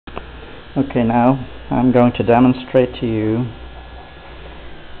Okay, now I'm going to demonstrate to you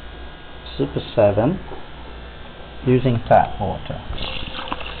Super 7 using tap water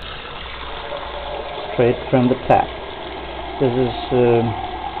straight from the tap. This is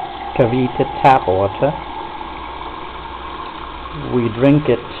Kavita tap water. We drink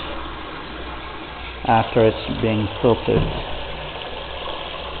it after it's being filtered.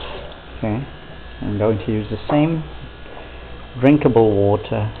 Okay, I'm going to use the same drinkable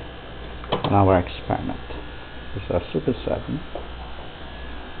water in our experiment. This is our Super 7.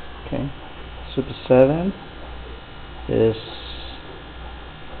 Okay, Super 7 is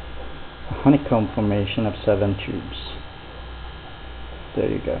a honeycomb formation of 7 tubes. There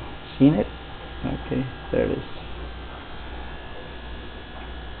you go. Seen it? Okay, there it is.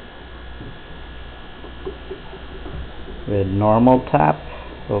 With normal tap,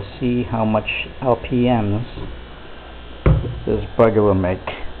 we'll see how much LPMs this bugger will make.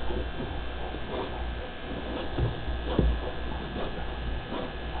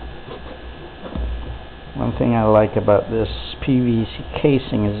 One thing I like about this PVC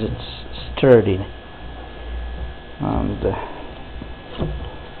casing is it's sturdy and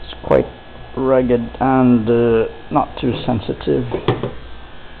it's quite rugged and not too sensitive.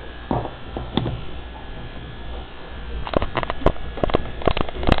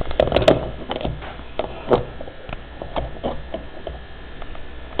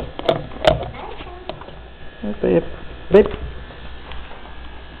 Babe.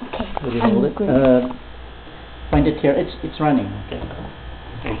 Okay. Will you hold it? Point it here. It's running.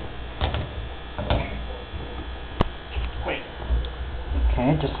 Okay. Wait.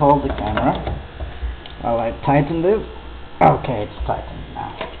 Okay. Just hold the camera while I tighten it. Okay, it's tightened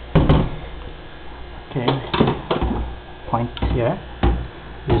now. Okay. Point here.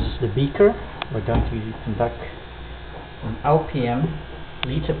 This is the beaker. We're going to conduct an LPM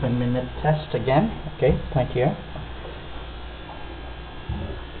liter per minute test again. Okay. Point here.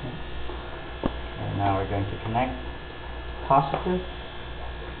 Now we're going to connect positive,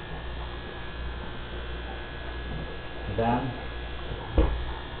 then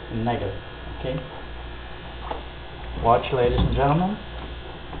negative. Okay. Watch, ladies and gentlemen,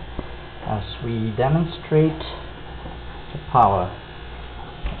 as we demonstrate the power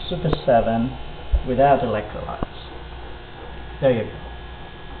of Super 7 without electrolytes. There you go.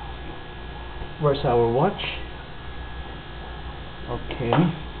 Where's our watch? Okay.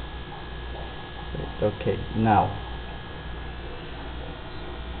 Okay, now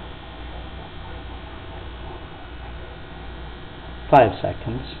five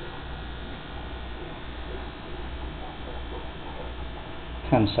seconds,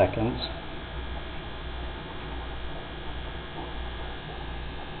 10 seconds,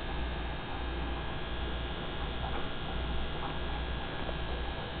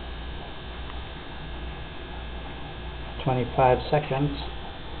 25 seconds,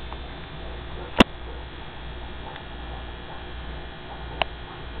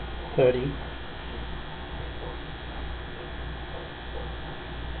 30,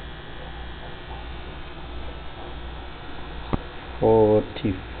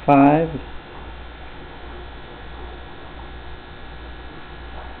 45,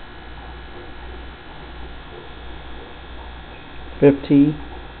 50,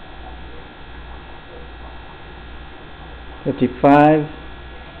 55,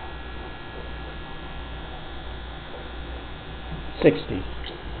 60.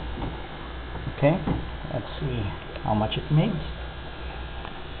 Okay, let's see how much it made.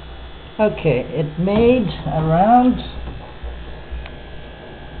 Okay, it made around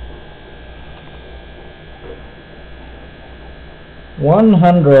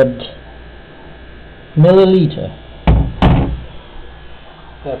 100 milliliter.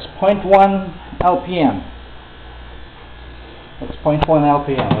 That's 0.1 LPM. That's 0.1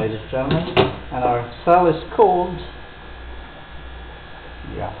 LPM, ladies and gentlemen. And our cell is cooled.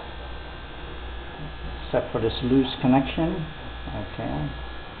 Yeah. Except for this loose connection. Okay.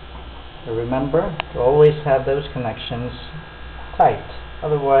 So remember to always have those connections tight.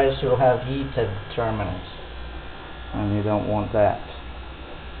 Otherwise you'll have heated terminals. And you don't want that.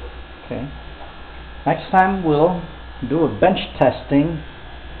 Okay. Next time we'll do a bench testing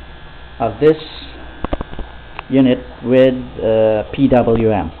of this unit with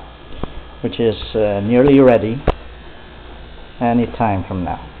PWM, which is nearly ready any time from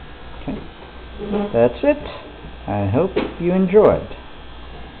now. Okay. That's it. I hope you enjoyed.